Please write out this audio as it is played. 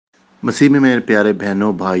मसीह में मेरे प्यारे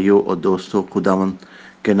बहनों, भाइयों और दोस्तों, खुदावंद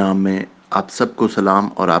के नाम में आप सबको सलाम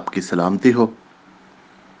और आपकी सलामती हो।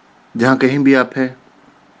 जहाँ कहीं भी आप हैं,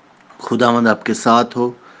 खुदावंद आपके साथ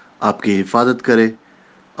हो, आपकी हिफाजत करे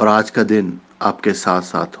और आज का दिन आपके साथ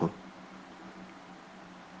साथ हो।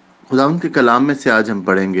 खुदावंद के कलाम में से आज हम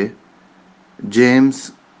पढ़ेंगे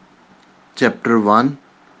जेम्स चैप्टर 1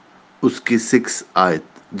 उसकी 6 आयत।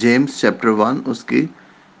 जेम्स चैप्टर 1 उसकी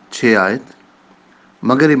 6 आयत।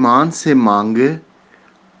 मगर ईमान से मांगे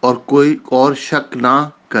और कोई और शक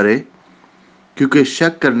ना करे, क्योंकि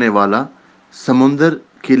शक करने वाला समुंदर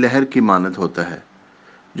की लहर की मानत होता है,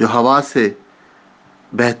 जो हवा से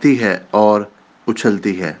बहती है और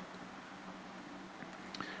उछलती है।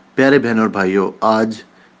 प्यारे बहनों और भाइयों, आज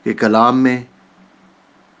के कलाम में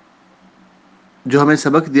जो हमें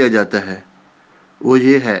सबक दिया जाता है वो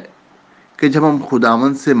ये है कि जब हम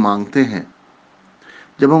खुदावंद से मांगते हैं,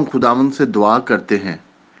 जब हम खुदावंद से दुआ करते हैं,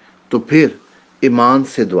 तो फिर ईमान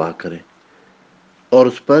से दुआ करें और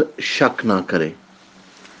उस पर शक ना करें।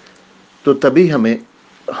 तो तभी हमें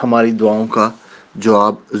हमारी दुआओं का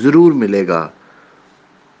जवाब ज़रूर मिलेगा।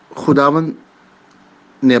 खुदावंद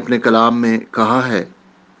ने अपने कलाम में कहा है,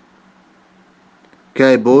 क्या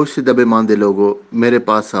ये बोझ से दबे मांदे लोगों, मेरे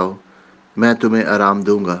पास आओ, मैं तुम्हें आराम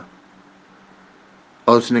दूंगा।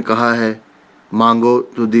 और उसने कहा है, मांगो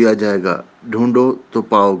तो दिया जाएगा, ढूंढो तो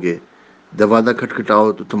पाओगे, दरवाज़ा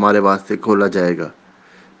खटखटाओ तो तुम्हारे वास्ते खोला जाएगा।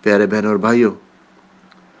 प्यारे बहनों और भाइयों,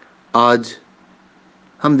 आज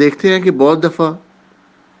हम देखते हैं कि बहुत दफ़ा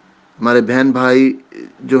हमारे बहन भाई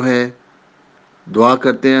जो है दुआ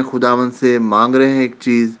करते हैं, खुदावंद से मांग रहे हैं एक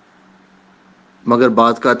चीज़, मगर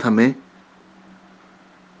बात का हमें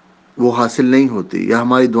वो हासिल नहीं होती या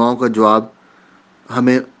हमारी दुआओं का जवाब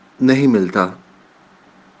हमें नहीं मिलता।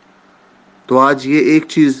 तो आज ये एक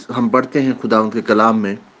चीज़ हम पढ़ते हैं खुदावंद के कलाम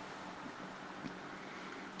में,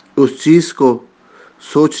 उस चीज़ को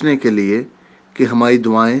सोचने के लिए कि हमारी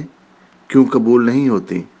दुआएं क्यों कबूल नहीं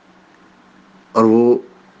होती। और वो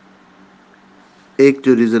एक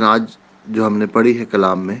जो रीज़न आज जो हमने पढ़ी है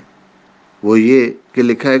कलाम में, वो ये कि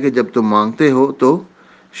लिखा है कि जब तुम मांगते हो तो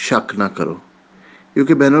शक ना करो।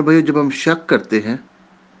 क्योंकि बहनों और भाइयों, जब हम शक करते हैं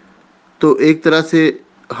तो एक तरह से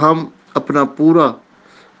हम अपना पूरा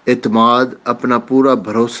एतमाद, अपना पूरा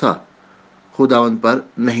भरोसा खुदावंद पर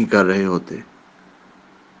नहीं कर रहे होते।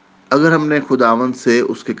 अगर हमने खुदावंद से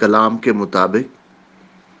उसके कलाम के मुताबिक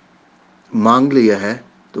मांग लिया है,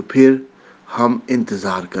 तो फिर हम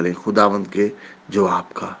इंतज़ार करें खुदावंद के जवाब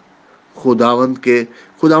का।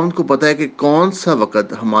 खुदावंद को पता है कि कौन सा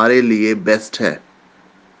वक़्त हमारे लिए बेस्ट है।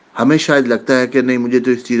 हमें शायद लगता है कि नहीं, मुझे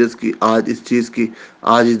तो इस चीज़ की आज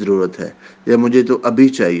ही ज़रूरत है, या मुझे तो अभी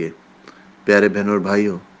चाहिए। प्यारे बहनों और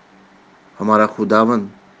भाइयों, हमारा खुदावंद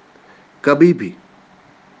कभी भी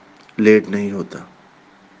लेट नहीं होता।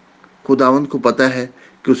 खुदावंद को पता है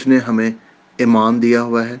कि उसने हमें ईमान दिया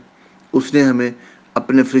हुआ है, उसने हमें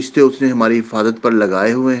अपने फरिश्ते, उसने हमारी हिफाजत पर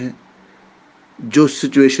लगाए हुए हैं। जो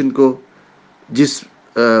सिचुएशन को, जिस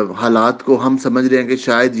हालात को हम समझ रहे हैं कि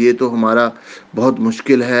शायद ये तो हमारा बहुत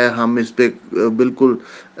मुश्किल है, हम इस पे बिल्कुल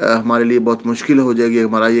हमारे लिए बहुत मुश्किल हो जाएगी,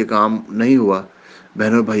 हमारा ये काम नहीं हुआ।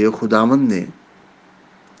 बहनों भाइयों, खुदावंद ने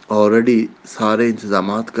ऑलरेडी सारे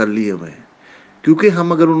इंतज़ामात कर लिए हुए हैं। क्योंकि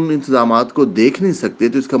हम अगर उन इंतज़ामात को देख नहीं सकते,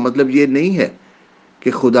 तो इसका मतलब ये नहीं है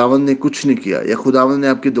कि खुदावंद ने कुछ नहीं किया या खुदावंद ने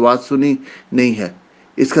आपकी दुआ सुनी नहीं है।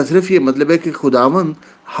 इसका सिर्फ ये मतलब है कि खुदावंद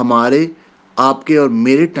हमारे, आपके और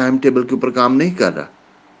मेरे टाइम टेबल के ऊपर काम नहीं कर रहा,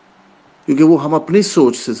 क्योंकि वो हम अपनी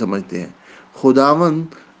सोच से समझते हैं। खुदावंद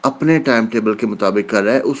अपने टाइम टेबल के मुताबिक कर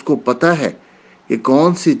रहा है। उसको पता है कि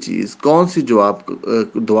कौन सी चीज़, कौन सी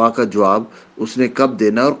दुआ का जवाब उसने कब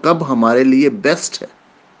देना और कब हमारे लिए बेस्ट है।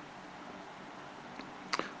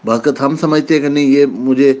 वक़्त हम समझते हैं कि नहीं, ये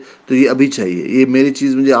मुझे तो ये अभी चाहिए, ये मेरी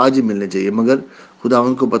चीज़ मुझे आज ही मिलनी चाहिए, मगर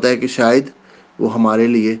खुदावंद को पता है कि शायद वो हमारे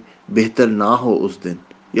लिए बेहतर ना हो उस दिन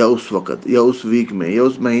या उस वक़्त या उस वीक में या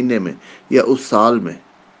उस महीने में या उस साल में।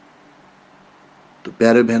 तो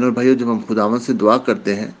प्यारे बहनों और भाइयों, जब हम खुदावंद से दुआ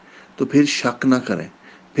करते हैं तो फिर शक ना करें,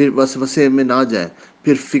 फिर वसवसे में ना जाएं,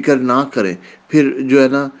 फिर फिक्र ना करें, फिर जो है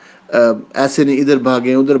ना ऐसे नहीं इधर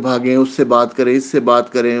भागें उधर भागें, उससे बात करें इससे बात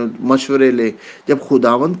करें, मशवरे लें। जब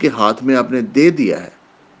खुदावंद के हाथ में आपने दे दिया है,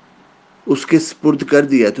 उसके स्पुर्द कर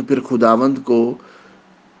दिया है, तो फिर खुदावंद को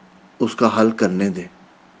उसका हल करने दें।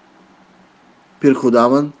 फिर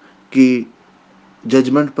खुदावंद की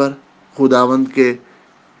जजमेंट पर, खुदावंद के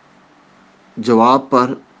जवाब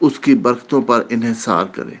पर, उसकी बरकतों पर इन्हिसार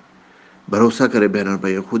करें, भरोसा करें। बहनों और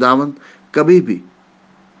भाइयों, खुदावंद कभी भी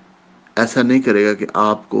ऐसा नहीं करेगा कि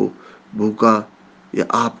आपको भूखा या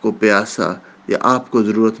आपको प्यासा या आपको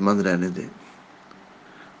ज़रूरतमंद रहने दे।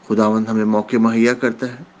 खुदावंद हमें मौके मुहैया करता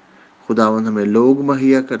है, खुदावंद हमें लोग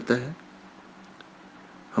मुहैया करता है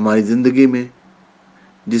हमारी ज़िंदगी में,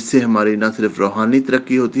 जिससे हमारी ना सिर्फ रूहानी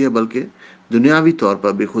तरक्की होती है बल्कि दुनियावी तौर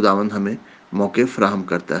पर भी खुदावंद हमें मौके फराहम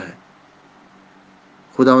करता है।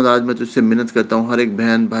 खुदावंद आज मैं तुझसे मिन्नत करता हूँ हर एक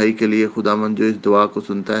बहन भाई के लिए खुदावंद जो इस दुआ को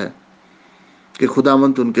सुनता है कि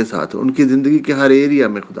खुदावंद उनके साथ हो, उनकी ज़िंदगी के हर एरिया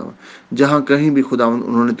में खुदावंद, जहाँ कहीं भी खुदावंद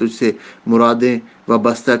उन्होंने तुझसे मुरादें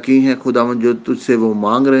वाबस्ता की हैं खुदावंद, जो तुझसे वो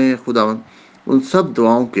मांग रहे हैं खुदावंद, उन सब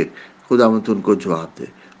दुआओं के खुदावंद उनको जवाब दे,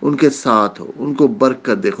 उनके साथ हो, उनको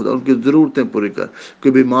बरकत दे खुदा, उनकी ज़रूरतें पूरी कर।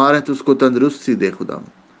 कोई बीमार है तो उसको तंदुरुस्ती दे खुदावंद,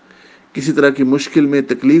 किसी तरह की मुश्किल में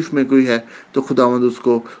तकलीफ में कोई है तो खुदावंद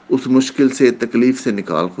उसको उस मुश्किल से तकलीफ से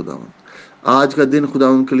निकाल खुदावंद। आज का दिन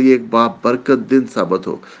खुदावंद के लिए एक बरकत दिन साबित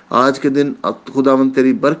हो। आज के दिन खुदावंद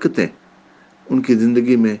तेरी बरकतें उनकी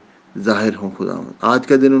ज़िंदगी में ज़ाहिर हों खुदावंद। आज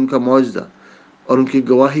का दिन उनका मौजज़ा और उनकी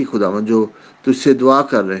गवाही खुदावंद जो तुझसे दुआ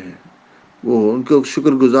कर रहे हैं वो उनको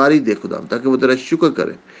शुक्रगुजारी दे खुदावंद, ताकि वो तेरा शुक्र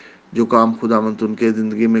करें जो काम खुदावंद उनके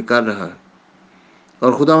ज़िंदगी में कर रहा है।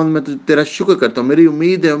 और खुदावंद मैं तेरा शुक्र करता हूँ, मेरी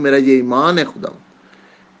उम्मीद है और मेरा ये ईमान है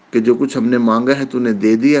खुदावंद कि जो कुछ हमने मांगा है तूने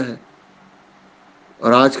दे दिया है।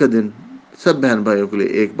 और आज का दिन सब बहन भाइयों के लिए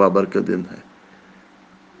एक बाबरकत दिन है।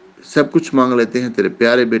 सब कुछ मांग लेते हैं तेरे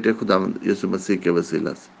प्यारे बेटे खुदावंद यीशु मसीह के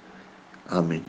वसीला से, आमीन।